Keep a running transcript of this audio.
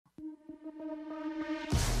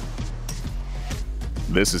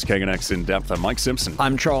This is KNX In Depth. I'm Mike Simpson.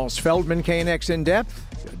 I'm Charles Feldman. KNX In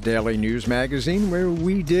Depth, a daily news magazine where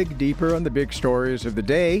we dig deeper on the big stories of the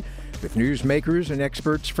day with newsmakers and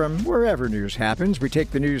experts from wherever news happens. We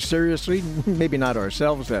take the news seriously, maybe not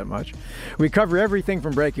ourselves that much. We cover everything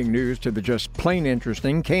from breaking news to the just plain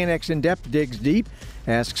interesting. KNX In Depth digs deep,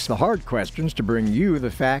 asks the hard questions to bring you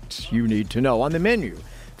the facts you need to know. On the menu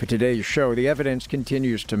for today's show, the evidence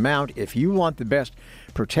continues to mount. If you want the best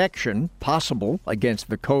protection possible against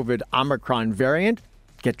the COVID Omicron variant,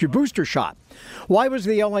 get your booster shot. Why was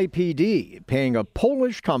the LAPD paying a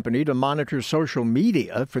Polish company to monitor social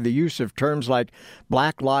media for the use of terms like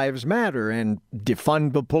Black Lives Matter and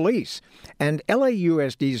defund the police? And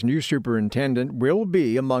LAUSD's new superintendent will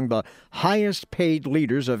be among the highest paid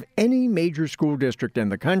leaders of any major school district in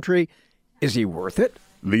the country. Is he worth it?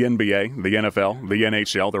 The NBA, the NFL, the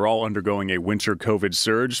NHL, they're all undergoing a winter COVID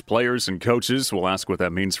surge. Players and coaches will ask what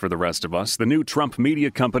that means for the rest of us. The new Trump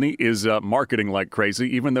media company is marketing like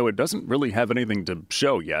crazy, even though it doesn't really have anything to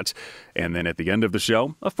show yet. And then at the end of the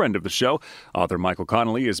show, a friend of the show, author Michael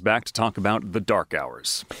Connelly, is back to talk about the dark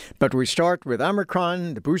hours. But we start with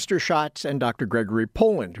Omicron, the booster shots, and Dr. Gregory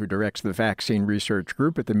Poland, who directs the vaccine research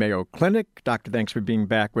group at the Mayo Clinic. Doctor, thanks for being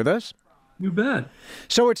back with us. You bet.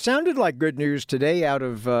 So it sounded like good news today out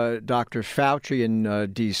of Dr. Fauci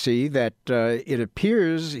in D.C. that it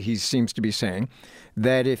appears, he seems to be saying,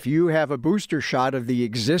 that if you have a booster shot of the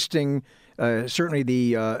existing, certainly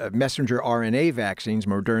the messenger RNA vaccines,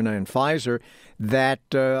 Moderna and Pfizer, that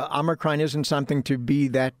Omicron isn't something to be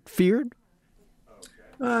that feared?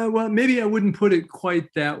 Well, maybe I wouldn't put it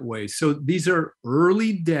quite that way. So these are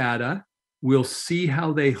early data. We'll see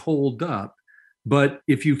how they hold up. But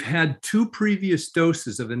if you've had 2 previous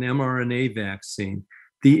doses of an mRNA vaccine,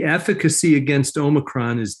 the efficacy against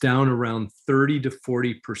Omicron is down around 30 to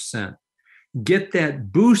 40%. Get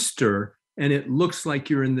that booster, and it looks like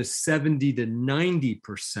you're in the 70 to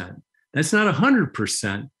 90%. That's not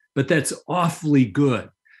 100%, but that's awfully good.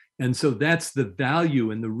 And so that's the value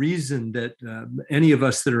and the reason that any of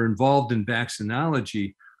us that are involved in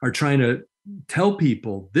vaccinology are trying to tell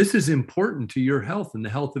people this is important to your health and the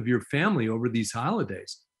health of your family over these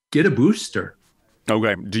holidays. Get a booster.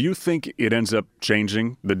 Okay. Do you think it ends up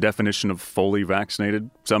changing the definition of fully vaccinated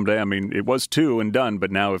someday? I mean, it was 2 and done, but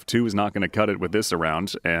now if 2 is not going to cut it with this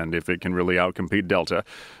around, and if it can really outcompete Delta,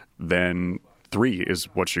 then 3 is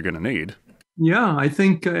what you're going to need. Yeah, I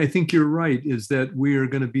think you're right, is that we are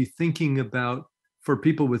going to be thinking about, for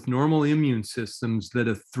people with normal immune systems, that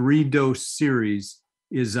a 3-dose series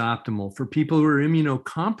is optimal. For people who are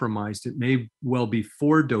immunocompromised, it may well be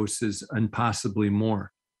 4 doses and possibly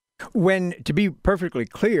more. To be perfectly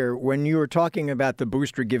clear, when you were talking about the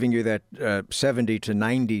booster giving you that 70 to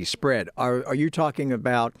 90 spread, are you talking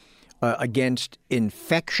about against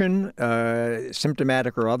infection,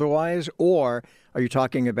 symptomatic or otherwise, or are you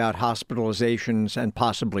talking about hospitalizations and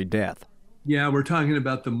possibly death? Yeah, we're talking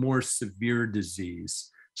about the more severe disease.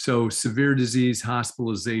 So severe disease,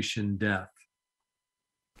 hospitalization, death.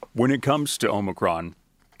 When it comes to Omicron,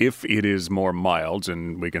 if it is more mild,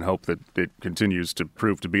 and we can hope that it continues to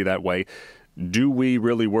prove to be that way, do we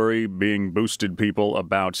really worry, being boosted people,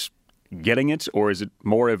 about getting it? Or is it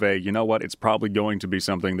more of a, you know what, it's probably going to be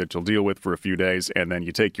something that you'll deal with for a few days, and then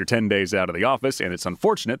you take your 10 days out of the office, and it's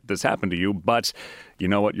unfortunate this happened to you, but you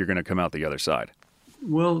know what, you're going to come out the other side?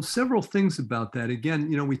 Well, several things about that. Again,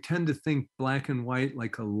 we tend to think black and white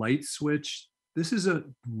like a light switch. This is a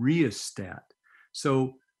rheostat.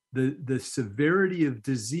 So the severity of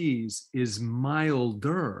disease is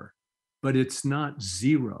milder, but it's not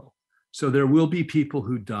 0. So there will be people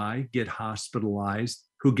who die, get hospitalized,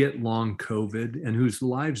 who get long COVID, and whose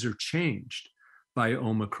lives are changed by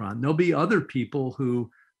Omicron. There'll be other people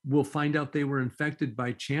who will find out they were infected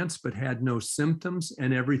by chance, but had no symptoms,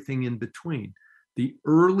 and everything in between. The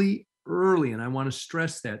early, and I want to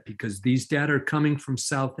stress that because these data are coming from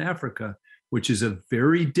South Africa, which is a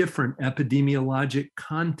very different epidemiologic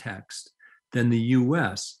context than the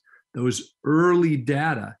US. Those early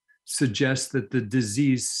data suggest that the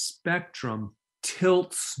disease spectrum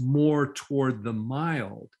tilts more toward the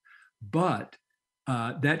mild, but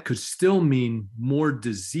that could still mean more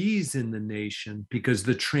disease in the nation because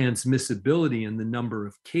the transmissibility and the number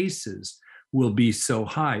of cases will be so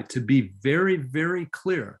high. To be very, very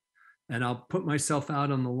clear, and I'll put myself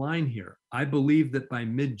out on the line here, I believe that by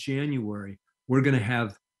mid-January, we're going to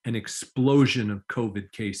have an explosion of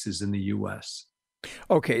COVID cases in the U.S.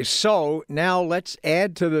 Okay, so now let's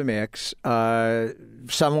add to the mix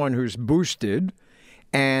someone who's boosted,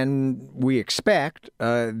 and we expect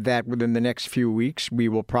that within the next few weeks we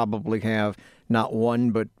will probably have not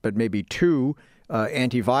one but maybe two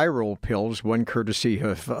antiviral pills, one courtesy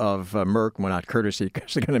of Merck, well, not courtesy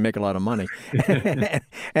because they're going to make a lot of money,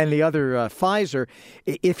 and the other Pfizer.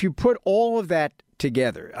 If you put all of that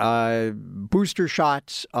together, booster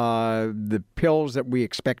shots, the pills that we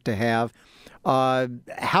expect to have,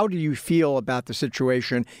 how do you feel about the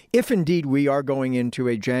situation if indeed we are going into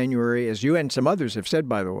a January, as you and some others have said,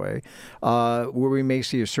 by the way, where we may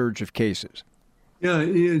see a surge of cases? Yeah,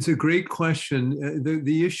 it's a great question.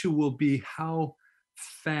 The issue will be how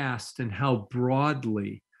fast and how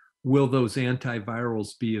broadly will those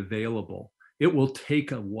antivirals be available. It will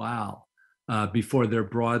take a while before they're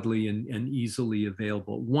broadly and easily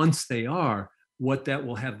available. Once they are, what that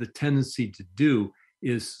will have the tendency to do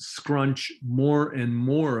is scrunch more and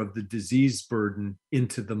more of the disease burden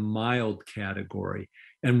into the mild category.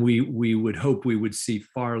 And we would hope we would see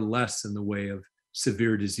far less in the way of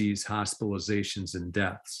severe disease, hospitalizations, and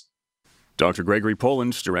deaths. Dr. Gregory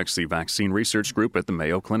Poland directs the Vaccine Research Group at the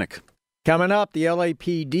Mayo Clinic. Coming up, the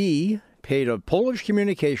LAPD paid a Polish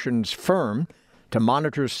communications firm to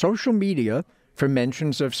monitor social media for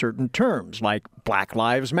mentions of certain terms like Black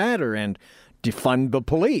Lives Matter and defund the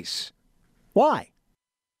police. Why?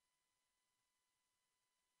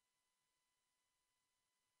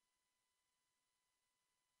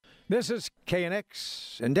 This is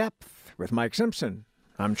KNX In Depth with Mike Simpson.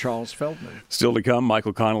 I'm Charles Feldman. Still to come,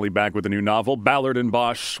 Michael Connelly back with a new novel, Ballard and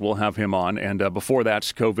Bosch. We'll have him on. And before that,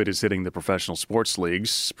 COVID is hitting the professional sports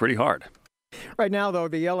leagues pretty hard. Right now, though,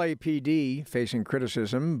 the LAPD facing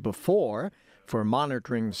criticism before for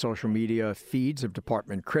monitoring social media feeds of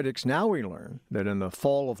department critics. Now we learn that in the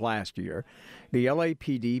fall of last year, the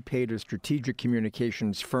LAPD paid a strategic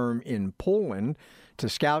communications firm in Poland to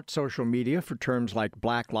scout social media for terms like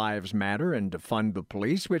Black Lives Matter and defund the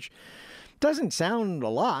police, which doesn't sound a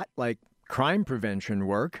lot like crime prevention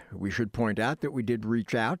work. We should point out that we did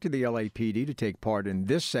reach out to the LAPD to take part in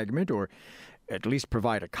this segment, or at least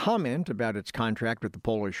provide a comment about its contract with the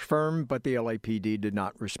Polish firm, but the LAPD did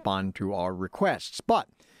not respond to our requests. But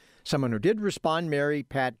someone who did respond, Mary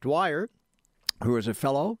Pat Dwyer, who is a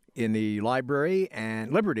fellow in the Liberty,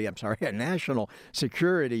 a national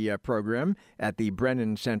security program at the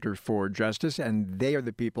Brennan Center for Justice, and they are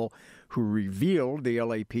the people who revealed the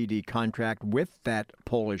LAPD contract with that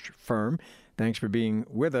Polish firm. Thanks for being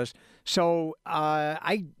with us. So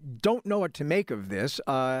I don't know what to make of this,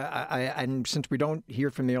 and since we don't hear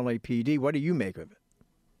from the LAPD, what do you make of it?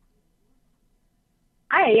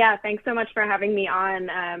 Hi, yeah, thanks so much for having me on.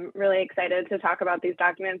 I'm really excited to talk about these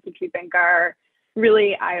documents, which we think are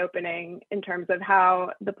really eye-opening in terms of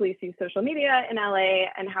how the police use social media in LA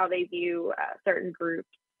and how they view certain groups.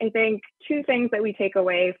 I think two things that we take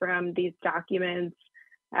away from these documents.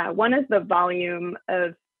 One is the volume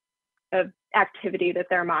of activity that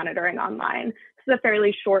they're monitoring online. This is a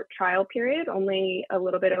fairly short trial period, only a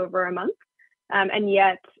little bit over a month, and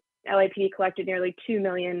yet LAPD collected nearly 2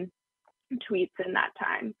 million tweets in that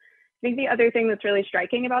time. I think the other thing that's really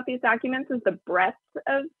striking about these documents is the breadth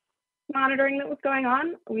of monitoring that was going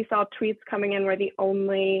on. We saw tweets coming in where the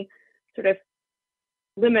only sort of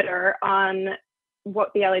limiter on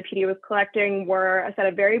what the LAPD was collecting were a set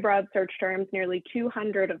of very broad search terms, nearly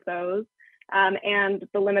 200 of those, and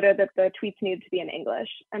the limiter that the tweets needed to be in English.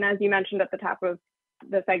 And as you mentioned at the top of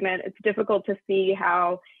the segment, it's difficult to see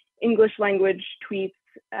how English language tweets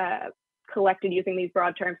collected using these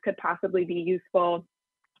broad terms could possibly be useful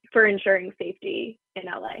for ensuring safety in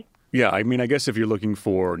LA. Yeah, I mean, I guess if you're looking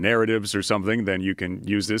for narratives or something, then you can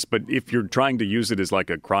use this. But if you're trying to use it as like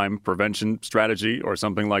a crime prevention strategy or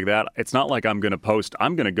something like that, it's not like I'm going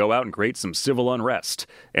to go out and create some civil unrest.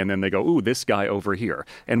 And then they go, ooh, this guy over here.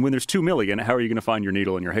 And when there's 2 million, how are you going to find your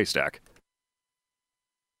needle in your haystack?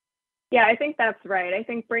 Yeah, I think that's right. I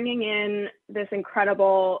think bringing in this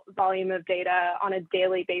incredible volume of data on a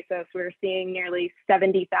daily basis, we're seeing nearly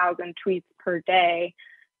 70,000 tweets per day.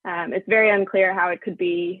 It's very unclear how it could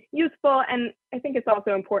be useful. And I think it's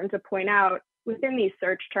also important to point out within these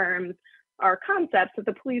search terms are concepts that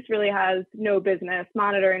the police really has no business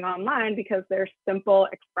monitoring online because they're simple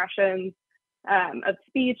expressions of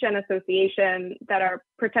speech and association that are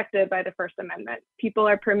protected by the First Amendment. People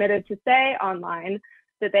are permitted to say online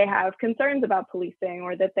that they have concerns about policing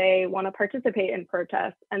or that they want to participate in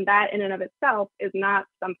protests. And that in and of itself is not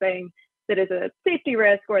something that is a safety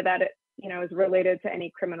risk or that it is related to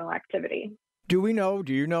any criminal activity. Do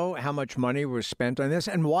you know how much money was spent on this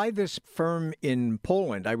and why this firm in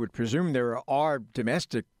Poland? I would presume there are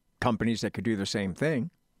domestic companies that could do the same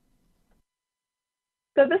thing.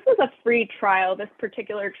 So this was a free trial, this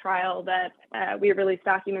particular trial that we released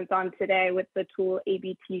documents on today with the tool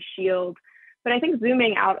ABT Shield. But I think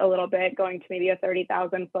zooming out a little bit, going to maybe a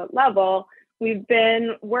 30,000 foot level, we've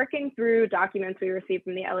been working through documents we received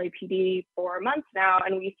from the LAPD for months now,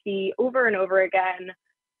 and we see over and over again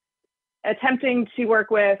attempting to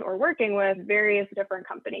work with or working with various different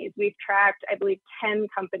companies. We've tracked, I believe, 10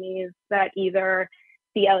 companies that either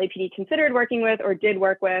the LAPD considered working with or did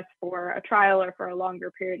work with for a trial or for a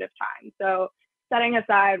longer period of time. So setting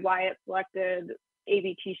aside why it selected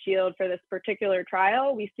ABT Shield for this particular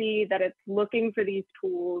trial, we see that it's looking for these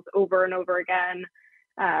tools over and over again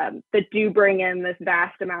that do bring in this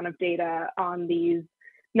vast amount of data on these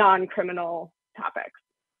non-criminal topics.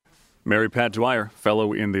 Mary Pat Dwyer,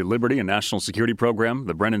 fellow in the Liberty and National Security Program,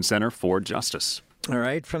 the Brennan Center for Justice. All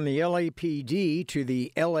right, from the LAPD to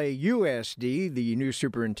the LAUSD, the new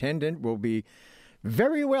superintendent will be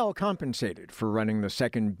very well compensated for running the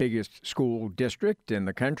second biggest school district in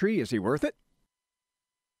the country. Is he worth it?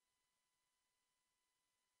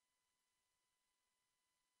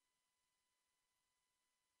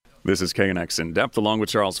 This is KNX In Depth, along with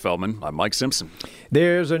Charles Feldman. I'm Mike Simpson.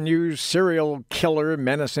 There's a new serial killer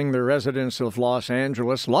menacing the residents of Los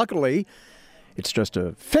Angeles. Luckily, it's just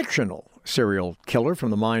a fictional serial killer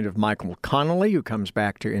from the mind of Michael Connelly, who comes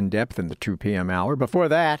back to In Depth in the 2 p.m. hour. Before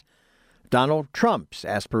that, Donald Trump's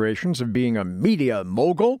aspirations of being a media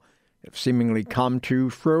mogul have seemingly come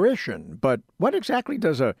to fruition. But what exactly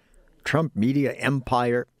does a Trump media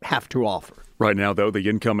empire have to offer? Right now, though, the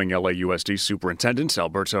incoming LAUSD superintendent,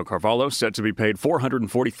 Alberto Carvalho, set to be paid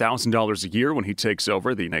 $440,000 a year when he takes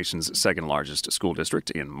over the nation's second largest school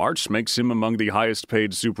district in March, makes him among the highest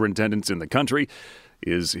paid superintendents in the country.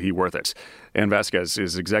 Is he worth it? Ann Vasquez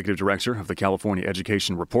is executive director of the California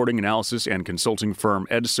education reporting, analysis, and consulting firm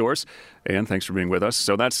EdSource. Ann, thanks for being with us.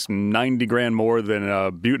 So that's $90,000 more than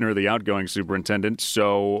Buettner, the outgoing superintendent.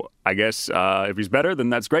 So I guess if he's better,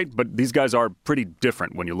 then that's great. But these guys are pretty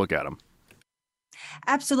different when you look at them.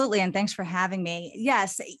 Absolutely. And thanks for having me.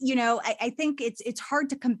 Yes. I think it's hard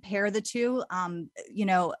to compare the two.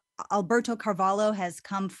 Alberto Carvalho has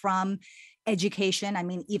come from education. I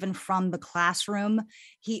mean, even from the classroom,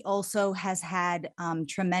 he also has had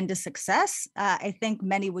tremendous success. I think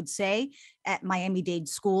many would say at Miami-Dade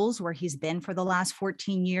schools, where he's been for the last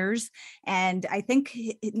 14 years. And I think,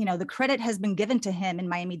 the credit has been given to him in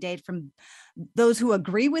Miami-Dade from those who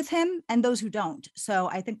agree with him and those who don't. So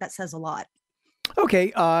I think that says a lot.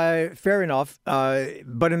 Okay, fair enough.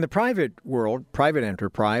 But in the private world, private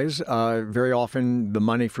enterprise, very often the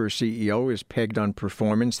money for a CEO is pegged on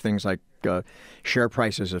performance, things like share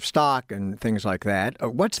prices of stock and things like that.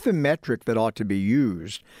 What's the metric that ought to be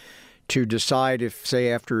used to decide if,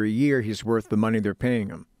 say, after a year, he's worth the money they're paying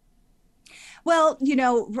him? Well,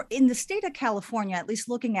 in the state of California, at least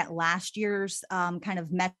looking at last year's kind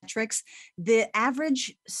of metrics, the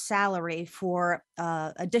average salary for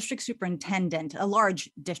a district superintendent, a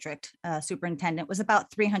large district superintendent, was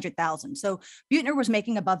about $300,000. So Buettner was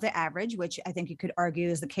making above the average, which I think you could argue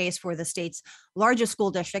is the case for the state's largest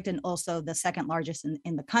school district and also the second largest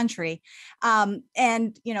in the country.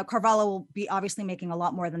 Carvalho will be obviously making a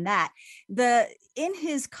lot more than that. In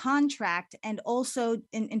his contract and also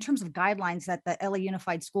in terms of guidelines that the LA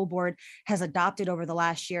Unified School Board has adopted over the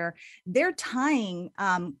last year, they're tying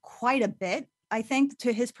quite a bit, I think,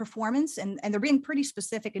 to his performance. And they're being pretty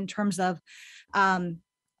specific in terms of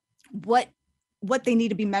what they need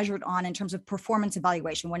to be measured on in terms of performance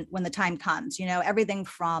evaluation when the time comes. Everything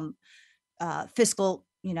from fiscal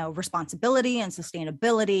responsibility and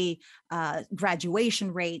sustainability,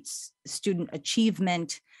 graduation rates, student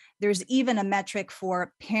achievement. There's even a metric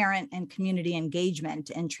for parent and community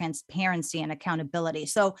engagement and transparency and accountability.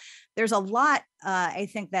 So there's a lot, I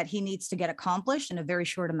think, that he needs to get accomplished in a very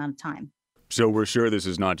short amount of time. So we're sure this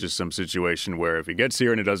is not just some situation where if he gets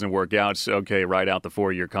here and it doesn't work out, okay, write out the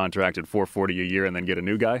 4-year contract at $440 a year and then get a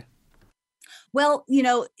new guy? Well,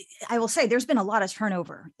 I will say there's been a lot of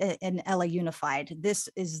turnover in LA Unified. This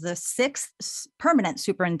is the 6th permanent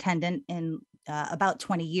superintendent in about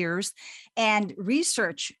 20 years. And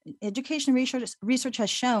education research has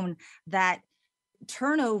shown that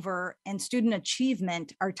turnover and student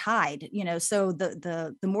achievement are tied. So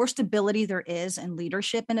the more stability there is in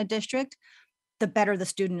leadership in a district, the better the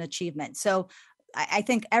student achievement. So I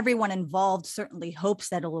think everyone involved certainly hopes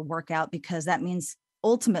that it will work out, because that means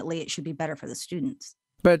ultimately it should be better for the students.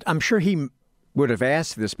 But I'm sure he would have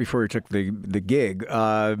asked this before he took the gig.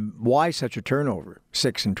 Why such a turnover,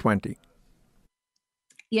 6 and 20?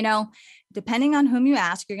 Depending on whom you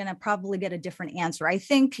ask, you're going to probably get a different answer. I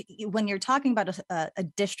think when you're talking about a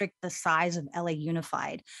district the size of LA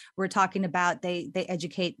Unified, we're talking about they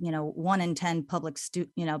educate 1 in 10 public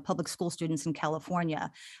school students in California.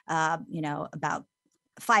 About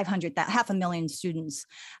 500,000 students.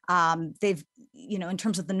 They've, in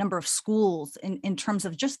terms of the number of schools, in terms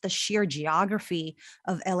of just the sheer geography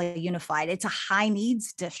of LA Unified, it's a high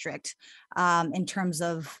needs district in terms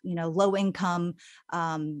of, low income,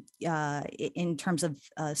 in terms of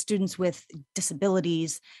students with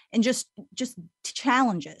disabilities and just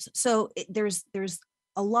challenges. So there's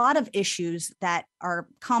a lot of issues that are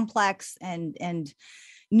complex and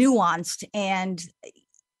nuanced, and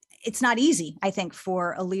it's not easy, I think,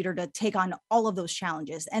 for a leader to take on all of those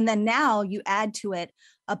challenges. And then now you add to it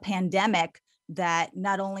a pandemic that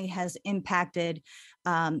not only has impacted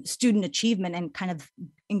student achievement and kind of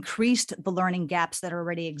increased the learning gaps that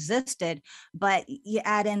already existed, but you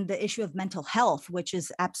add in the issue of mental health, which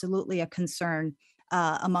is absolutely a concern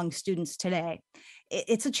among students today.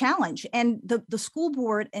 It's a challenge. And the school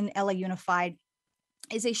board in LA Unified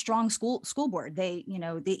is a strong school board. They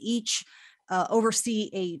each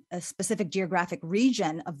oversee a specific geographic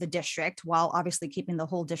region of the district, while obviously keeping the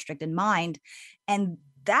whole district in mind. And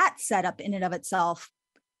that setup in and of itself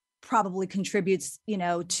probably contributes,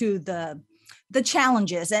 to the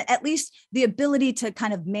challenges, at least the ability to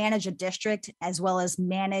kind of manage a district as well as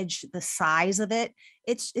manage the size of it.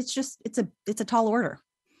 It's a tall order.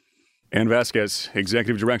 Ann Vasquez,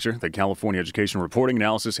 Executive Director, the California Education Reporting,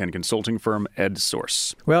 Analysis, and Consulting firm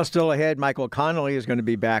EdSource. Well, still ahead, Michael Connelly is going to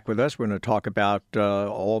be back with us. We're going to talk about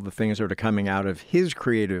all the things that are coming out of his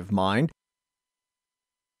creative mind.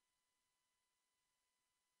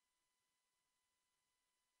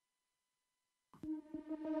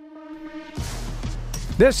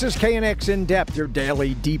 This is KNX In Depth, your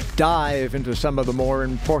daily deep dive into some of the more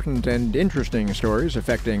important and interesting stories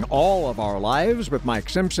affecting all of our lives. With Mike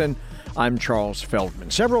Simpson, I'm Charles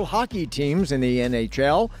Feldman. Several hockey teams in the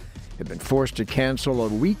NHL have been forced to cancel a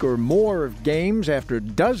week or more of games after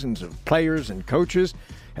dozens of players and coaches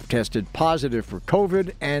have tested positive for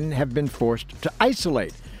COVID and have been forced to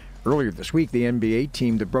isolate. Earlier this week, the NBA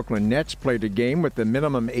team, the Brooklyn Nets, played a game with the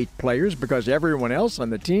minimum 8 players because everyone else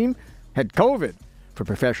on the team had COVID. For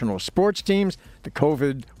professional sports teams, the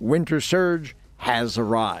COVID winter surge has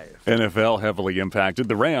arrived. NFL heavily impacted.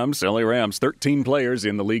 The Rams, LA Rams, 13 players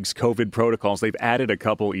in the league's COVID protocols. They've added a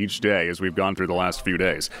couple each day as we've gone through the last few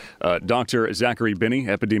days. Dr. Zachary Binney,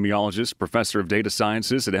 epidemiologist, professor of data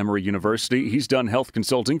sciences at Emory University. He's done health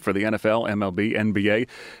consulting for the NFL, MLB, NBA,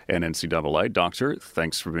 and NCAA. Doctor,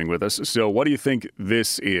 thanks for being with us. So what do you think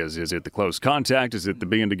this is? Is it the close contact? Is it the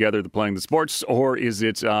being together, the playing the sports? Or is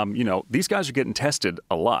it, these guys are getting tested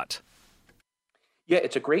a lot? Yeah,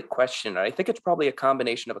 it's a great question. I think it's probably a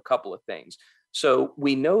combination of a couple of things. So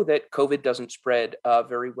we know that COVID doesn't spread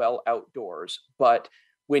very well outdoors, but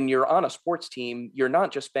when you're on a sports team, you're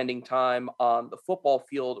not just spending time on the football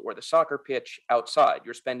field or the soccer pitch outside.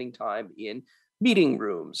 You're spending time in meeting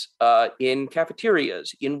rooms, in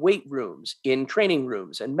cafeterias, in weight rooms, in training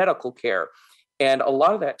rooms, and medical care. And a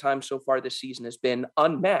lot of that time so far this season has been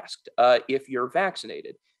unmasked if you're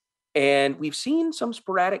vaccinated. And we've seen some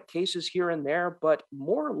sporadic cases here and there, but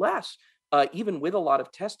more or less, even with a lot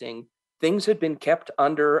of testing, things had been kept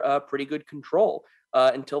under pretty good control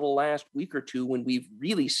until the last week or two, when we've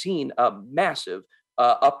really seen a massive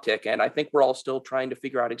uptick. And I think we're all still trying to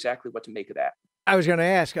figure out exactly what to make of that. I was going to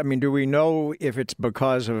ask, do we know if it's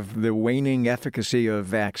because of the waning efficacy of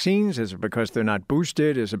vaccines? Is it because they're not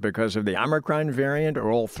boosted? Is it because of the Omicron variant,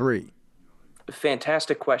 or all three?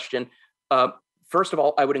 Fantastic question. First of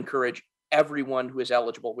all, I would encourage everyone who is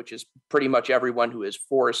eligible, which is pretty much everyone who is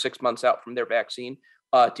 4 or 6 months out from their vaccine,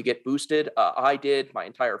 to get boosted. I did. My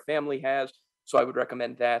entire family has. So I would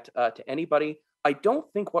recommend that to anybody. I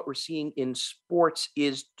don't think what we're seeing in sports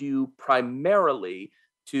is due primarily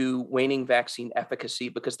to waning vaccine efficacy,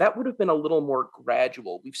 because that would have been a little more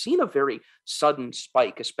gradual. We've seen a very sudden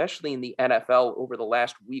spike, especially in the NFL over the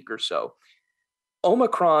last week or so.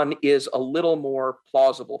 Omicron is a little more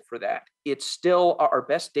plausible for that. It's still, our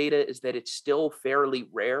best data is that it's still fairly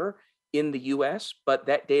rare in the US, but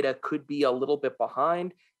that data could be a little bit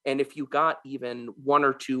behind. And if you got even 1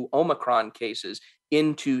 or 2 Omicron cases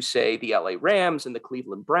into, say, the LA Rams and the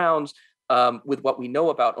Cleveland Browns, with what we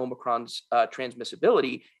know about Omicron's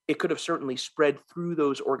transmissibility, it could have certainly spread through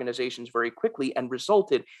those organizations very quickly and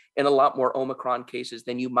resulted in a lot more Omicron cases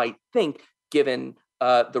than you might think, given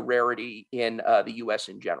the rarity in the U.S.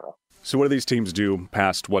 in general. So what do these teams do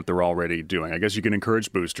past what they're already doing? I guess you can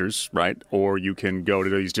encourage boosters, right? Or you can go to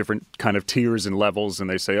these different kind of tiers and levels, and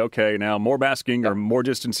they say, okay, now more masking or more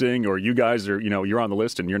distancing, or you guys are, you're on the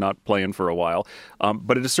list and you're not playing for a while.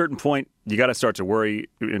 But at a certain point, you got to start to worry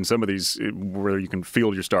in some of these where you can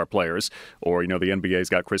field your star players, or, the NBA's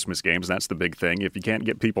got Christmas games. And that's the big thing. If you can't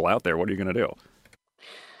get people out there, what are you going to do?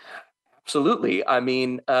 Absolutely. I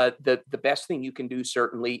mean, the best thing you can do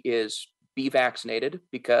certainly is be vaccinated,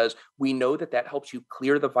 because we know that that helps you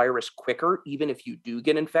clear the virus quicker. Even if you do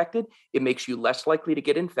get infected, it makes you less likely to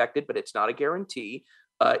get infected, but it's not a guarantee.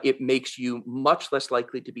 It makes you much less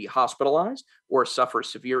likely to be hospitalized or suffer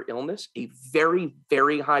severe illness. A very,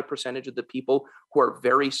 very high percentage of the people who are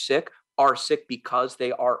very sick are sick because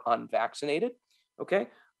they are unvaccinated. Okay.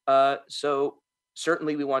 So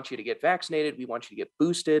certainly we want you to get vaccinated. We want you to get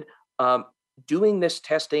boosted. Doing this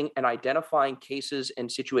testing and identifying cases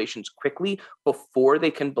and situations quickly before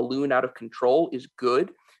they can balloon out of control is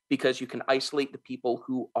good, because you can isolate the people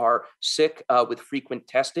who are sick with frequent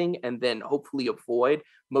testing, and then hopefully avoid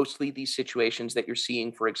mostly these situations that you're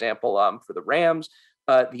seeing, for example, for the Rams.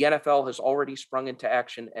 The NFL has already sprung into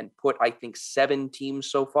action and put, I think, 7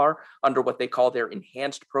 teams so far under what they call their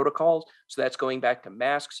enhanced protocols. So that's going back to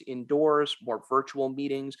masks indoors, more virtual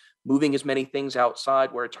meetings, moving as many things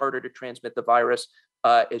outside where it's harder to transmit the virus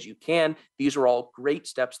as you can. These are all great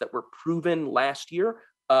steps that were proven last year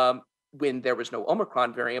when there was no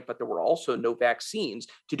Omicron variant, but there were also no vaccines,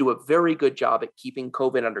 to do a very good job at keeping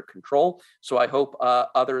COVID under control. So I hope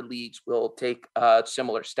other leagues will take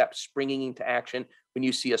similar steps, springing into action when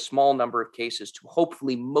you see a small number of cases, to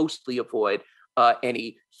hopefully mostly avoid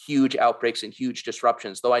any huge outbreaks and huge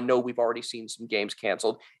disruptions. Though I know we've already seen some games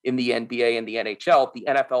canceled in the NBA and the NHL. The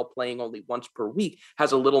NFL, playing only once per week,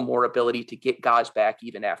 has a little more ability to get guys back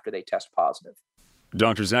even after they test positive.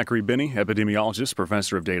 Dr. Zachary Binney, epidemiologist,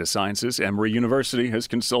 professor of data sciences, Emory University, has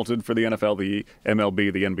consulted for the NFL, the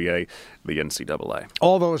MLB, the NBA, the NCAA.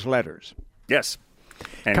 All those letters. Yes.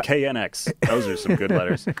 And KNX. Those are some good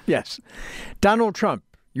letters. Yes. Donald Trump,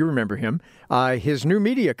 you remember him, his new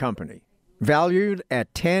media company, valued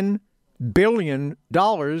at $10 billion,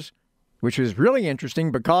 which is really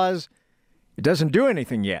interesting because it doesn't do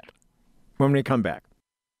anything yet. When we come back.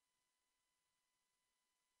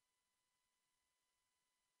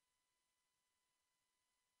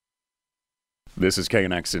 This is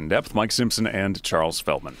KNX In Depth. Mike Simpson and Charles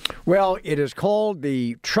Feldman. Well, it is called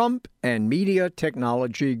the Trump and Media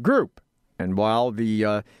Technology Group. And while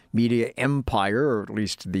the media empire, or at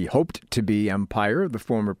least the hoped-to-be empire of the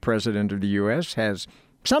former president of the U.S., has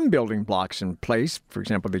some building blocks in place, for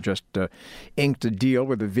example, they just inked a deal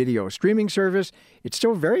with a video streaming service, it's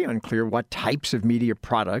still very unclear what types of media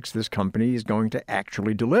products this company is going to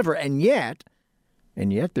actually deliver. And yet,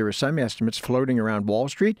 there are some estimates floating around Wall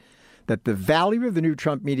Street that the value of the new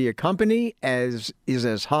Trump media company is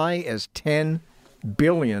as high as $10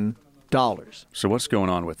 billion. So what's going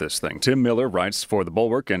on with this thing? Tim Miller writes for The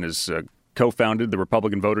Bulwark and has co-founded the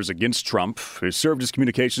Republican Voters Against Trump, who served as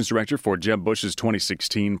communications director for Jeb Bush's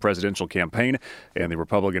 2016 presidential campaign and the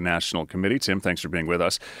Republican National Committee. Tim, thanks for being with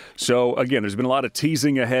us. So, again, there's been a lot of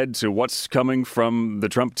teasing ahead to what's coming from the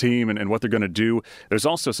Trump team and what they're going to do. There's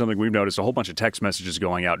also something we've noticed, a whole bunch of text messages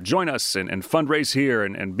going out. Join us and fundraise here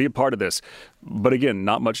and be a part of this. But, again,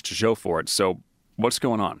 not much to show for it. So what's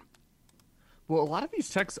going on? Well, a lot of these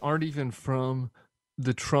texts aren't even from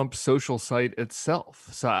the Trump social site itself.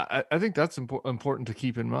 So I think that's important to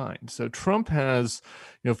keep in mind. So Trump has,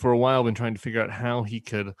 for a while been trying to figure out how he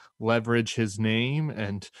could leverage his name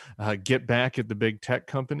and get back at the big tech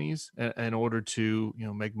companies in order to,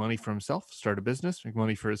 make money for himself, start a business, make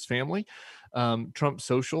money for his family. Trump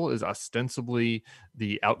Social is ostensibly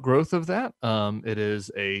the outgrowth of that. It is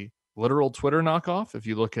a literal Twitter knockoff. If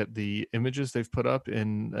you look at the images they've put up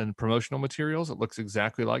in promotional materials, it looks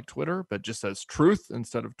exactly like Twitter, but just says truth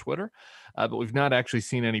instead of Twitter. But we've not actually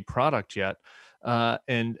seen any product yet.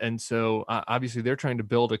 And so obviously they're trying to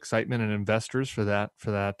build excitement and investors for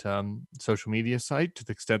that social media site to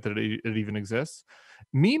the extent that it even exists.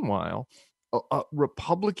 Meanwhile,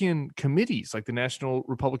 Republican committees like the National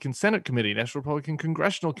Republican Senate Committee, National Republican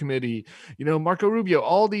Congressional Committee, Marco Rubio,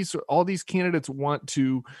 all these candidates want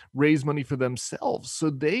to raise money for themselves. So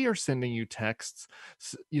they are sending you texts,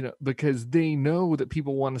 because they know that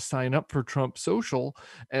people want to sign up for Trump Social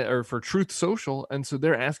or for Truth Social. And so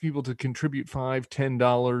they're asking people to contribute $5,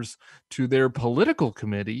 $10 to their political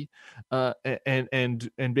committee and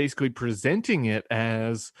basically presenting it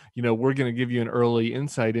as, we're going to give you an early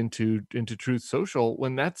insight into Truth Social,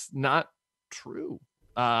 when that's not true.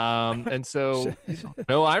 And so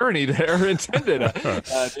no irony there intended.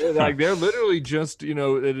 They're literally just, it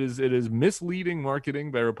is misleading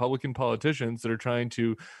marketing by Republican politicians that are trying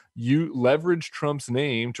to leverage Trump's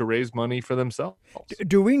name to raise money for themselves.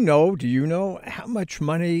 Do you know how much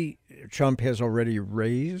money Trump has already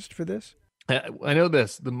raised for this? I know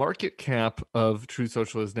this. The market cap of Truth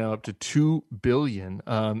Social is now up to $2 billion.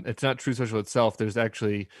 It's not Truth Social itself. There's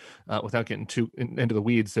actually, without getting too into the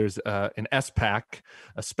weeds, there's an SPAC,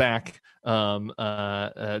 a SPAC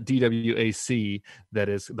DWAC, that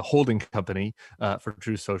is the holding company for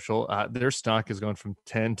Truth Social, their stock has gone from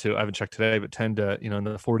 10 to, I haven't checked today, but 10 to, in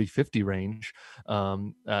the 40, 50 range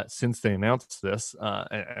since they announced this,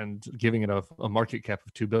 and giving it a market cap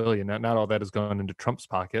of $2 billion. Not all that has gone into Trump's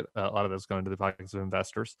pocket. A lot of that's gone into the pockets of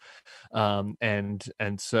investors. And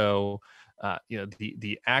so,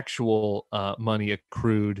 the actual money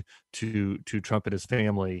accrued to Trump and his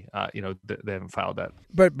family, they haven't filed that.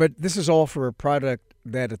 But this is all for a product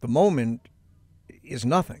that at the moment is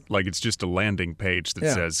nothing. Like it's just a landing page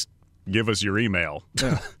that says, "Give us your email."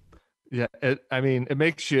 Yeah. Yeah, it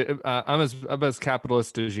makes you. I'm as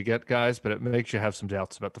capitalist as you get, guys, but it makes you have some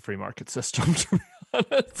doubts about the free market system. To be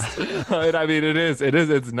honest, I mean,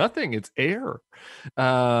 it's nothing. It's air.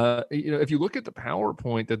 If you look at the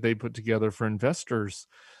PowerPoint that they put together for investors,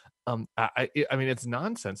 I mean, it's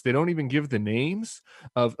nonsense. They don't even give the names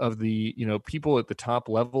of the people at the top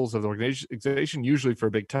levels of the organization. Usually for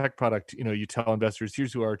a big tech product, you tell investors,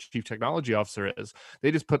 here's who our chief technology officer is.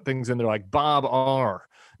 They just put things in there like Bob R.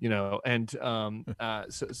 And so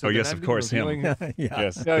oh yes, of course, him.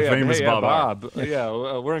 Yes, the famous Bob R. Yeah,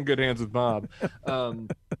 we're in good hands with Bob.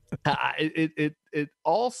 It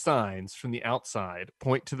all signs from the outside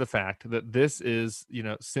point to the fact that this is,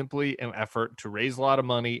 simply an effort to raise a lot of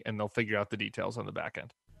money, and they'll figure out the details on the back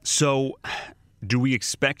end. So, do we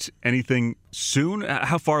expect anything soon?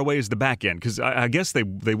 How far away is the back end? Because I guess they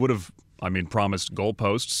would have, promised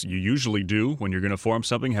goalposts. You usually do when you're going to form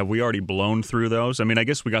something. Have we already blown through those? I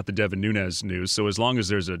guess we got the Devin Nunes news. So as long as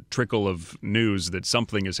there's a trickle of news that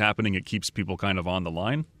something is happening, it keeps people kind of on the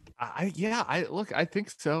line. I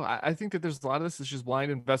think so. I think that there's a lot of this is just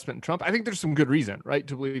blind investment in Trump. I think there's some good reason, right,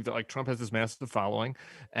 to believe that Trump has this massive following,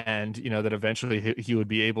 and that eventually he would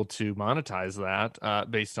be able to monetize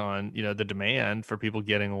that based on the demand for people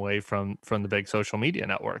getting away from the big social media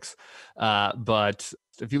networks. But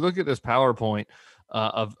if you look at this PowerPoint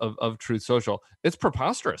of Truth Social, it's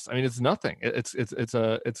preposterous. It's nothing. It's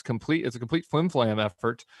a complete flim-flam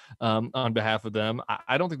effort on behalf of them.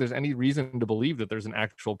 I don't think there's any reason to believe that there's an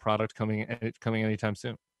actual product coming anytime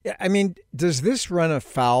soon. Yeah, does this run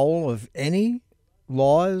afoul of any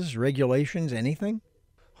laws, regulations, anything?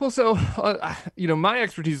 Well, so, my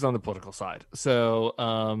expertise is on the political side. So,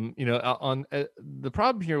 on the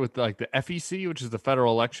problem here with the FEC, which is the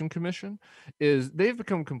Federal Election Commission, is they've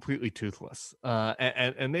become completely toothless.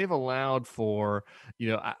 And they've allowed for,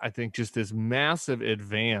 I think just this massive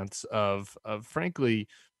advance of frankly,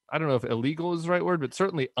 I don't know if illegal is the right word, but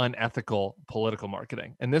certainly unethical political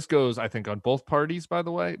marketing. And this goes, I think, on both parties, by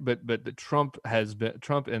the way, but Trump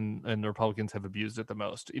and the Republicans have abused it the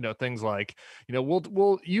most. Things like,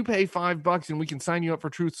 we'll you pay $5 and we can sign you up for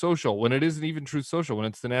Truth Social, when it isn't even Truth Social, when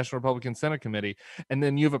it's the National Republican Senate Committee. And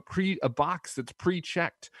then you have a box that's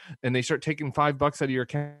pre-checked, and they start taking $5 out of your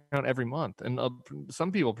account every month. And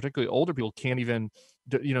some people, particularly older people, can't even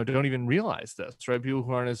don't even realize this, right? People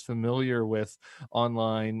who aren't as familiar with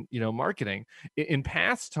online, marketing. In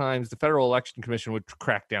past times, the Federal Election Commission would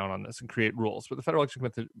crack down on this and create rules, but the Federal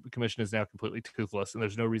Election Commission is now completely toothless, and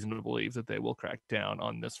there's no reason to believe that they will crack down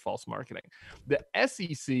on this false marketing. The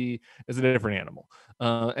SEC is a different animal,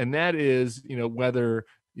 and that is, whether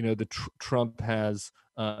Trump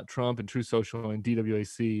and Truth Social and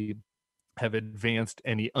DWAC have advanced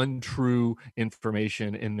any untrue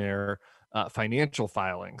information in their financial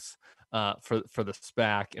filings for the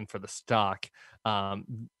SPAC and for the stock.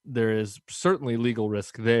 There is certainly legal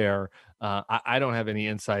risk there. I don't have any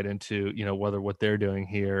insight into whether what they're doing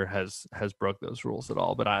here has broke those rules at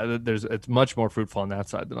all. But it's much more fruitful on that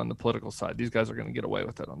side than on the political side. These guys are going to get away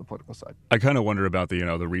with it on the political side. I kind of wonder about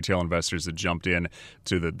the retail investors that jumped in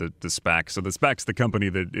to the SPAC. So the SPAC's the company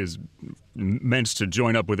that is meant to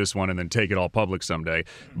join up with this one and then take it all public someday.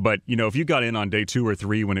 But if you got in on day 2 or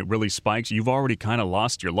 3 when it really spikes, you've already kind of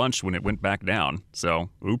lost your lunch when it went back down. So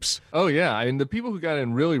oops. Oh yeah, the people who got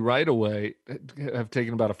in really right away have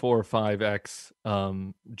taken about a 4 or 5x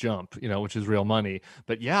jump, which is real money.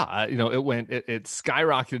 But yeah, it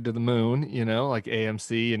skyrocketed to the moon, like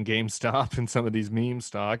AMC and GameStop and some of these meme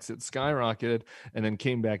stocks. It skyrocketed and then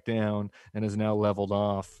came back down and is now leveled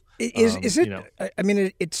off. Is it?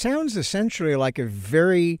 It sounds essentially like a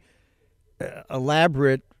very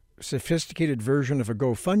elaborate, sophisticated version of a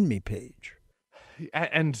GoFundMe page.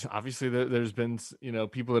 and obviously there's been,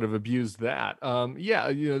 people that have abused that.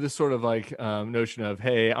 This sort of like notion of,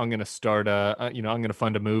 hey, I'm going to start I'm going to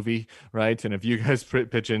fund a movie, right? And if you guys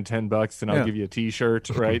pitch in $10, then I'll give you a T-shirt,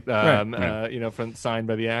 right? From signed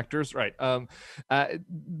by the actors, right?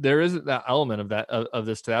 There is that element of that of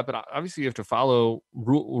this to that, but obviously you have to follow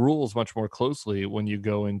rules much more closely when you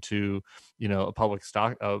go into, a public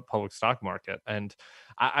stock market. And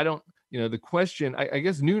I don't. The question, I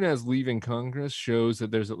guess Nunes leaving Congress shows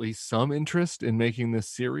that there's at least some interest in making this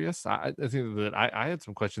serious. I think that I had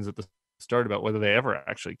some questions at the start about whether they ever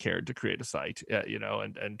actually cared to create a site,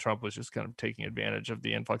 and Trump was just kind of taking advantage of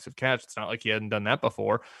the influx of cash. It's not like he hadn't done that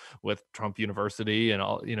before with Trump University and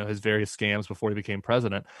all, his various scams before he became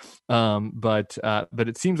president. But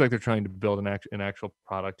it seems like they're trying to build an actual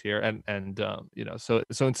product here. So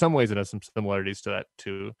in some ways it has some similarities to that,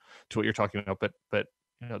 to what you're talking about, but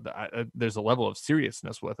there's a level of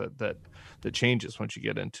seriousness with it that changes once you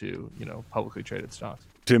get into, publicly traded stocks.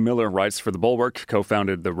 Tim Miller writes for The Bulwark,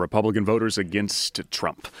 co-founded the Republican Voters Against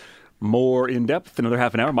Trump. More in depth, another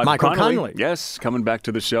half an hour. Michael Connelly. Yes, coming back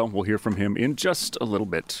to the show. We'll hear from him in just a little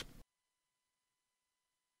bit.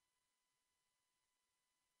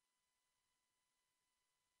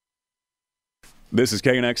 This is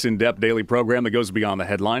KNX In Depth daily program that goes beyond the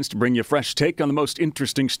headlines to bring you a fresh take on the most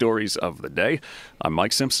interesting stories of the day. I'm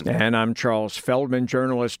Mike Simpson. And I'm Charles Feldman.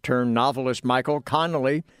 Journalist turned novelist Michael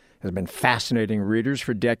Connelly has been fascinating readers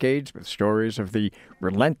for decades with stories of the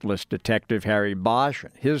relentless detective Harry Bosch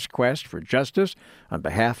and his quest for justice on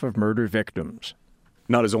behalf of murder victims.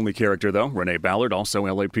 Not his only character, though. Renee Ballard, also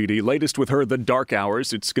LAPD. Latest with her, The Dark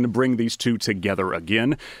Hours. It's going to bring these two together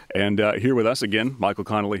again. And here with us again, Michael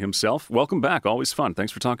Connelly himself. Welcome back. Always fun.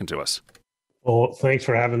 Thanks for talking to us. Well, thanks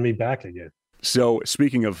for having me back again. So,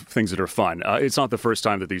 speaking of things that are fun, it's not the first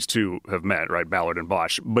time that these two have met, right? Ballard and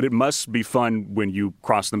Bosch. But it must be fun when you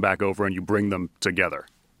cross them back over and you bring them together.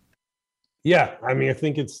 Yeah. I mean, I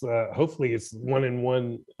think it's hopefully it's 1 and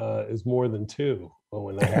 1 is more than 2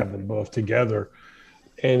 when I have them both together.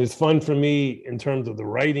 And it's fun for me in terms of the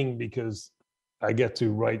writing because I get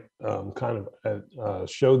to write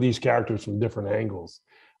show these characters from different angles,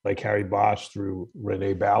 like Harry Bosch through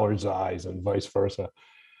Renee Ballard's eyes and vice versa,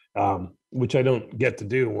 which I don't get to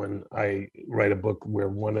do when I write a book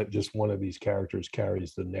where just one of these characters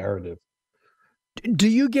carries the narrative. Do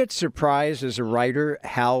you get surprised as a writer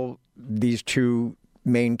how these two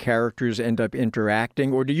main characters end up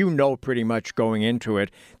interacting, or do you know pretty much going into it,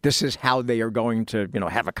 this is how they are going to,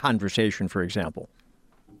 have a conversation, for example?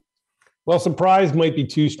 Well, surprise might be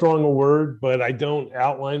too strong a word, but I don't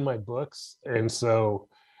outline my books. And so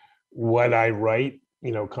what I write,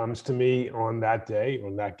 comes to me on that day,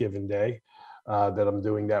 on that given day, that I'm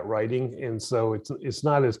doing that writing. And so it's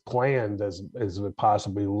not as planned as it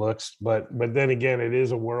possibly looks, but then again, it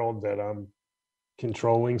is a world that I'm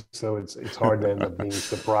controlling, so it's hard to end up being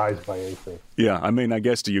surprised by anything. Yeah, I mean, I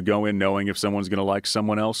guess, do you go in knowing if someone's going to like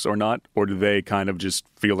someone else or not, or do they kind of just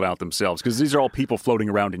feel it out themselves? Because these are all people floating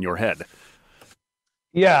around in your head.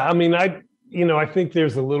 Yeah, I mean, I think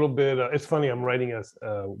there's a little bit. It's funny. I'm writing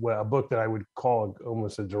a book that I would call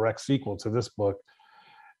almost a direct sequel to this book,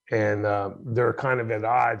 and they're kind of at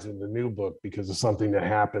odds in the new book because of something that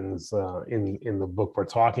happens in the book we're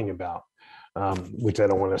talking about. Which I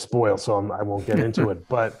don't want to spoil, so I won't get into it.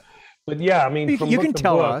 But yeah, I mean, you can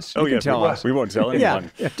tell us. Oh, yeah, tell us. We won't tell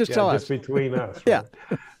anyone. Yeah, just tell us. Just between us. Yeah.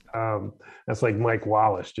 That's like Mike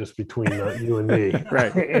Wallace, just between you and me,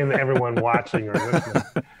 right? And everyone watching or listening.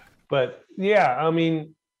 But yeah, I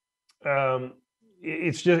mean,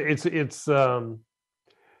 it's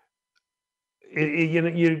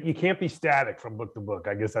you can't be static from book to book.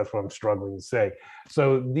 I guess that's what I'm struggling to say.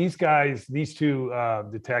 So these guys, these two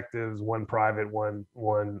detectives, one private, one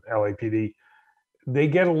LAPD, they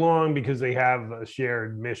get along because they have a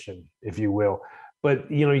shared mission, if you will. But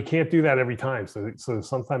you can't do that every time. So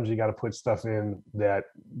sometimes you got to put stuff in that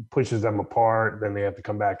pushes them apart. Then they have to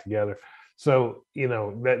come back together. So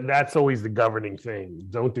that's always the governing thing.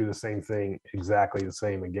 Don't do the same thing exactly the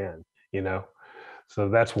same again. So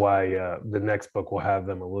that's why the next book will have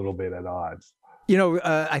them a little bit at odds.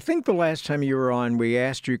 I think the last time you were on, we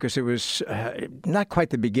asked you, because it was not quite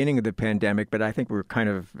the beginning of the pandemic, but I think we were kind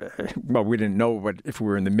of, we didn't know if we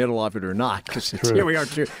were in the middle of it or not, because here we are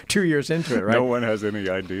 2 years into it, right? No one has any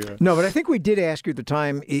idea. No, but I think we did ask you at the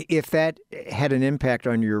time if that had an impact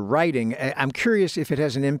on your writing. I'm curious if it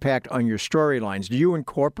has an impact on your storylines. Do you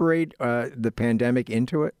incorporate the pandemic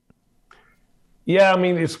into it? Yeah, I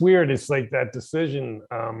mean, it's weird. It's like that decision.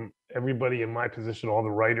 Everybody in my position, all the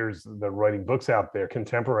writers that are writing books out there,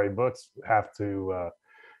 contemporary books, have to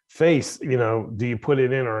face, do you put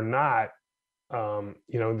it in or not?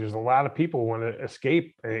 there's a lot of people who want to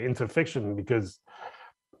escape into fiction because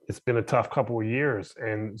it's been a tough couple of years.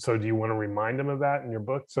 And so do you want to remind them of that in your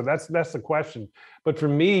book? So that's the question. But for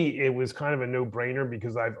me, it was kind of a no-brainer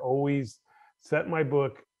because I've always set my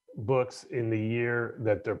books in the year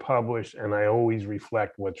that they're published, and I always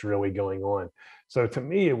reflect what's really going on. So to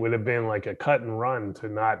me, it would have been like a cut and run to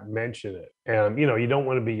not mention it. And, you don't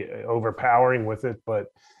want to be overpowering with it, but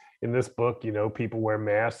in this book, people wear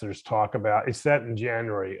masks. There's talk about, it's set in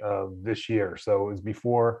January of this year. So it was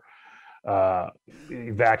before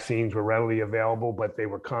vaccines were readily available, but they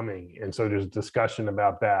were coming. And so there's discussion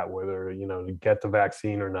about that, whether, to get the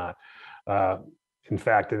vaccine or not. In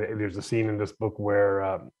fact, there's a scene in this book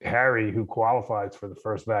where Harry, who qualifies for the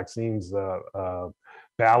first vaccines,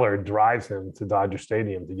 Ballard drives him to Dodger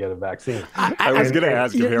Stadium to get a vaccine. I was going to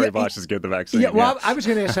ask if Harry Bosch is get the vaccine. Yeah, well, I was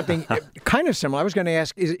going to ask something kind of similar. I was going to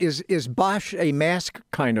ask, is Bosch a mask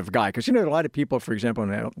kind of guy? Because, a lot of people, for example,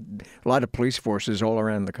 a lot of police forces all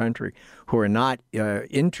around the country who are not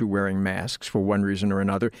into wearing masks for one reason or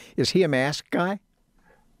another. Is he a mask guy?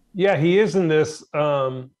 Yeah, he is in this.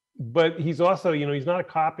 But he's also, he's not a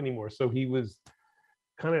cop anymore. So he was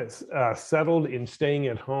kind of settled in staying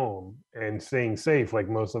at home and staying safe, like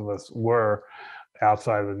most of us were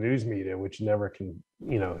outside of the news media, which never can,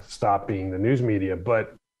 stop being the news media.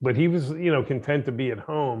 But he was, content to be at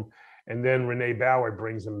home. And then Renee Ballard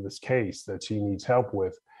brings him this case that she needs help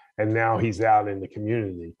with. And now he's out in the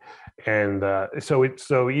community. And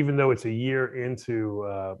so even though it's a year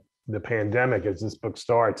into the pandemic, as this book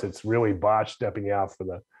starts, it's really Bosch stepping out for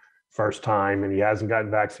the first time, and he hasn't gotten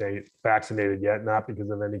vaccinated yet, not because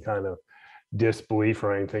of any kind of disbelief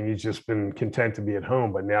or anything. He's just been content to be at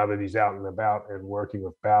home. But now that he's out and about and working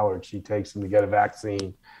with Ballard, she takes him to get a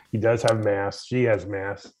vaccine. He does have masks. She has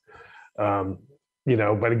masks.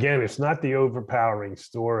 But again, it's not the overpowering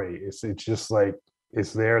story. It's just like,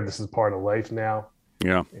 it's there. This is part of life now.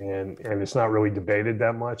 Yeah. And it's not really debated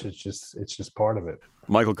that much. It's just part of it.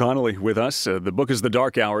 Michael Connelly with us. The book is The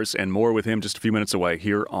Dark Hours, and more with him just a few minutes away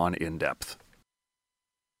here on In Depth.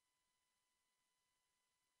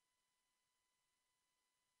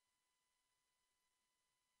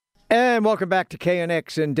 And welcome back to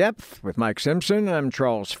KNX In Depth with Mike Simpson. I'm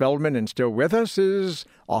Charles Feldman, and still with us is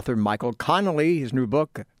author Michael Connelly. His new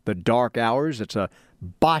book, The Dark Hours. It's a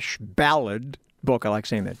Bosch ballad book. I like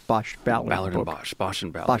saying that. Bosch ballad. Ballard book. and Bosch. Bosch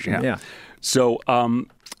and Ballard. Bosch, yeah. So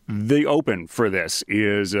the open for this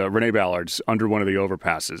is Renee Ballard's under one of the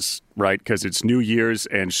overpasses, right? Because it's New Year's,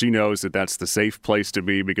 and she knows that that's the safe place to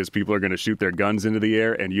be because people are going to shoot their guns into the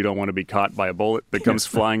air, and you don't want to be caught by a bullet that comes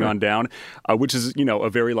flying on down, which is, a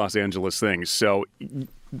very Los Angeles thing. So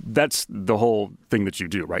that's the whole thing that you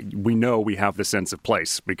do, right? We know we have the sense of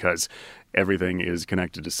place because everything is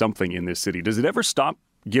connected to something in this city. Does it ever stop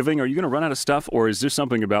giving? Are you going to run out of stuff, or is there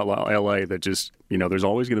something about LA that just, there's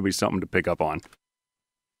always going to be something to pick up on?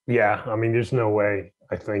 Yeah, there's no way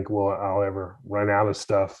I think I'll ever run out of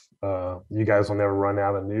stuff. You guys will never run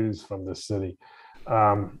out of news from this city.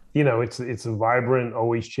 It's a vibrant,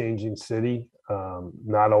 always changing city.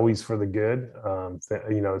 Not always for the good.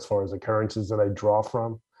 As far as occurrences that I draw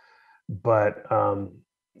from, but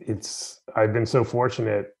I've been so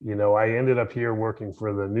fortunate. I ended up here working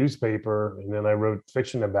for the newspaper, and then I wrote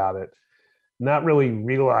fiction about it, not really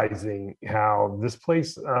realizing how this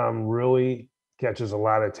place really catches a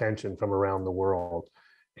lot of attention from around the world.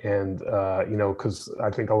 And, because I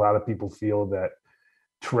think a lot of people feel that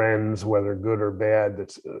trends, whether good or bad,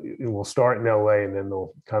 it will start in LA and then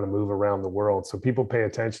they'll kind of move around the world. So people pay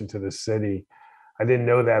attention to this city. I didn't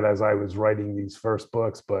know that as I was writing these first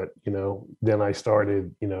books, but, then I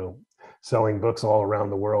started, selling books all around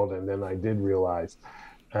the world. And then I did realize,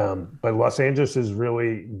 but Los Angeles has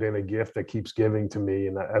really been a gift that keeps giving to me,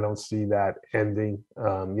 and I don't see that ending.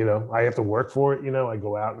 I have to work for it. I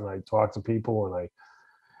go out and I talk to people and I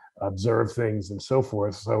observe things and so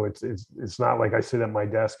forth. So it's not like I sit at my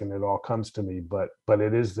desk and it all comes to me, but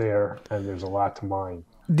it is there, and there's a lot to mine.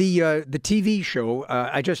 The TV show,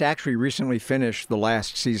 I just actually recently finished the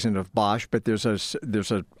last season of Bosch, but there's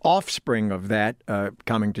a offspring of that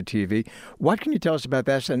coming to TV. What can you tell us about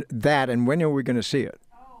that, and when are we going to see it?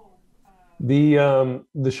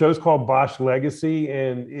 The show's called Bosch Legacy,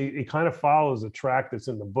 and it kind of follows a track that's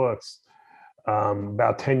in the books.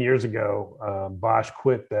 About 10 years ago, Bosch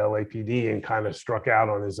quit the LAPD and kind of struck out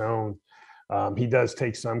on his own. He does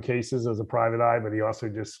take some cases as a private eye, but he also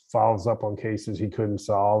just follows up on cases he couldn't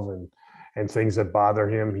solve and things that bother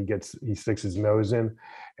him. He sticks his nose in.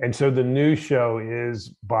 And so the new show is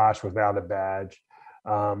Bosch Without a Badge.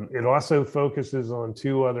 It also focuses on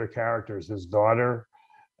two other characters, his daughter,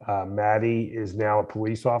 Maddie is now a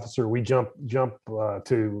police officer. We the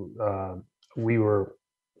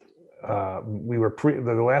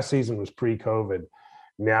last season was pre-COVID.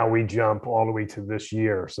 Now we jump all the way to this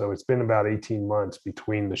year. So it's been about 18 months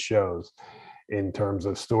between the shows in terms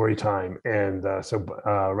of story time. And so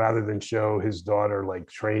rather than show his daughter like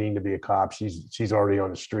training to be a cop, she's already on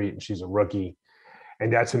the street and she's a rookie.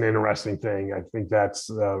 And that's an interesting thing. I think that's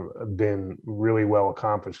been really well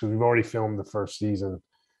accomplished because we've already filmed the first season.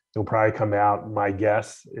 It'll probably come out, my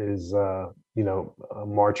guess is,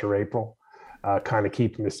 March or April, kind of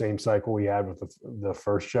keeping the same cycle we had with the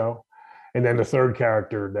first show. And then the third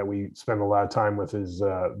character that we spend a lot of time with is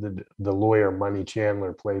the lawyer, Money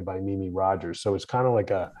Chandler, played by Mimi Rogers. So it's kind of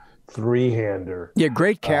like a three-hander. Yeah,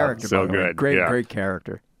 great character. So good. Great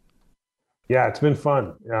character. Yeah, it's been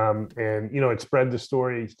fun. And, it spread the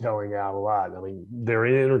storytelling out a lot. I mean, they're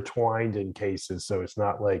intertwined in cases, so it's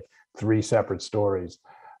not like three separate stories.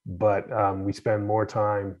 But we spend more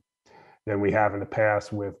time than we have in the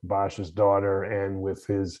past with Bosch's daughter and with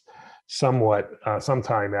his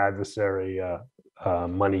sometime adversary,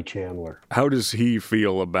 Money Chandler. How does he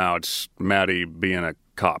feel about Maddie being a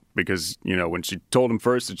cop? Because, when she told him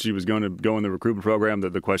first that she was going to go in the recruitment program,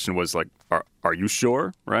 the question was like, are you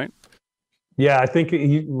sure, right? Yeah, I think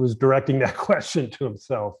he was directing that question to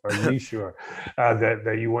himself. Are you sure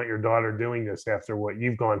that you want your daughter doing this after what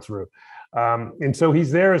you've gone through? And so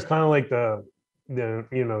he's there as kind of like the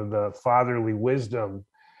fatherly wisdom.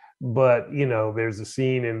 But, there's a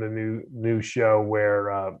scene in the new show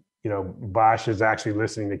where, Bosch is actually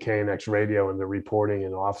listening to KNX radio and they're reporting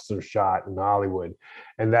an officer shot in Hollywood.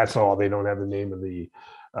 And that's all. They don't have the name of the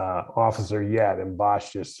officer yet. And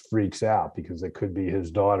Bosch just freaks out because it could be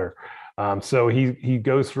his daughter. So he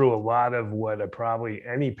goes through a lot of what probably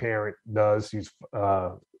any parent does whose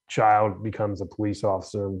child becomes a police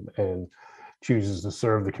officer and chooses to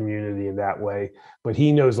serve the community in that way. But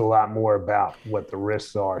he knows a lot more about what the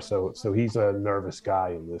risks are. So he's a nervous guy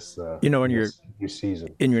in this new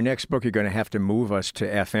season. In your next book, you're going to have to move us to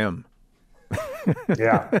FM.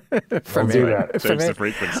 Yeah, From do that. Change the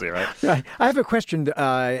frequency, right? I have a question.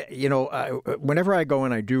 Whenever I go,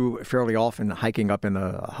 and I do fairly often hiking up in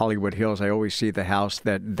the Hollywood Hills, I always see the house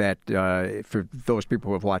that for those people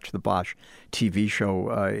who have watched the Bosch TV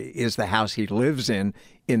show, is the house he lives in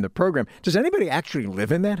the program. Does anybody actually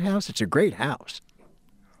live in that house? It's a great house.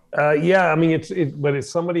 Yeah, I mean, but it's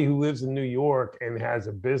somebody who lives in New York and has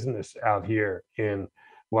a business out here in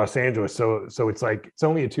Los Angeles. So it's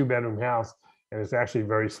only a 2-bedroom house, and it's actually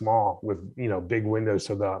very small with big windows.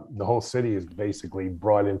 So the whole city is basically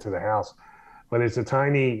brought into the house. But it's a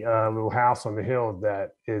tiny little house on the hill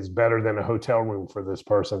that is better than a hotel room for this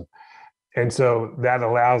person. And so that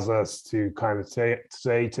allows us to kind of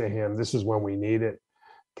say to him, this is when we need it.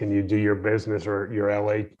 Can you do your business or your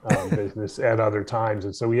LA business at other times?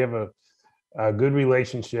 And so we have a good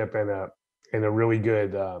relationship and a really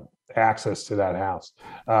good access to that house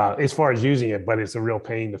as far as using it, but it's a real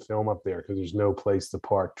pain to film up there because there's no place to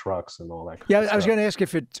park trucks and all that kind of stuff. I was going to ask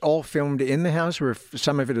if it's all filmed in the house or if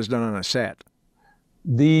some of it is done on a set.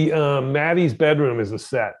 The Maddie's bedroom is a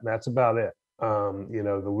set. That's about it.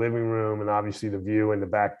 The living room and obviously the view and the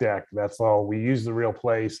back deck, that's all. We use the real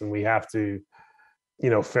place, and we have to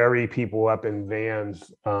ferry people up in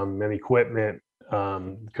vans and equipment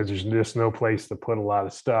because there's just no place to put a lot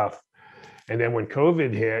of stuff. And then when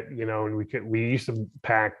COVID hit, and we used to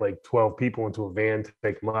pack like 12 people into a van to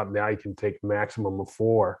take them up. Now you can take a maximum of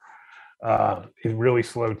 4. It really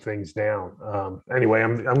slowed things down. Anyway,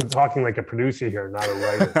 I'm talking like a producer here, not a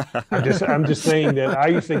writer. I'm just saying that I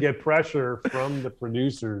used to get pressure from the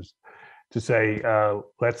producers to say,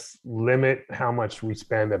 let's limit how much we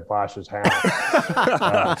spend at Bosch's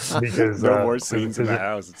house. Because no more scenes in the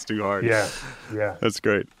house. It's too hard. Yeah. That's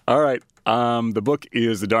great. All right. The book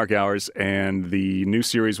is The Dark Hours, and the new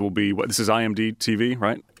series will be, this is IMDb TV,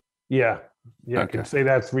 right? Yeah. Okay. I can say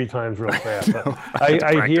that 3 times real fast. No,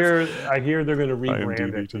 I hear they're going to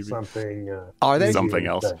rebrand it to something. Are they? Something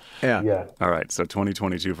else. Yeah. All right. So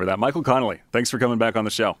 2022 for that. Michael Connelly, thanks for coming back on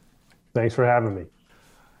the show. Thanks for having me.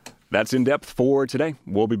 That's In Depth for today.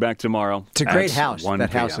 We'll be back tomorrow. It's a great house.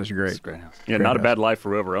 That house is great. It's a great house. Yeah, not a bad life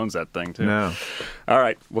for whoever owns that thing, too. No. All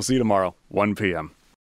right. We'll see you tomorrow, 1 p.m.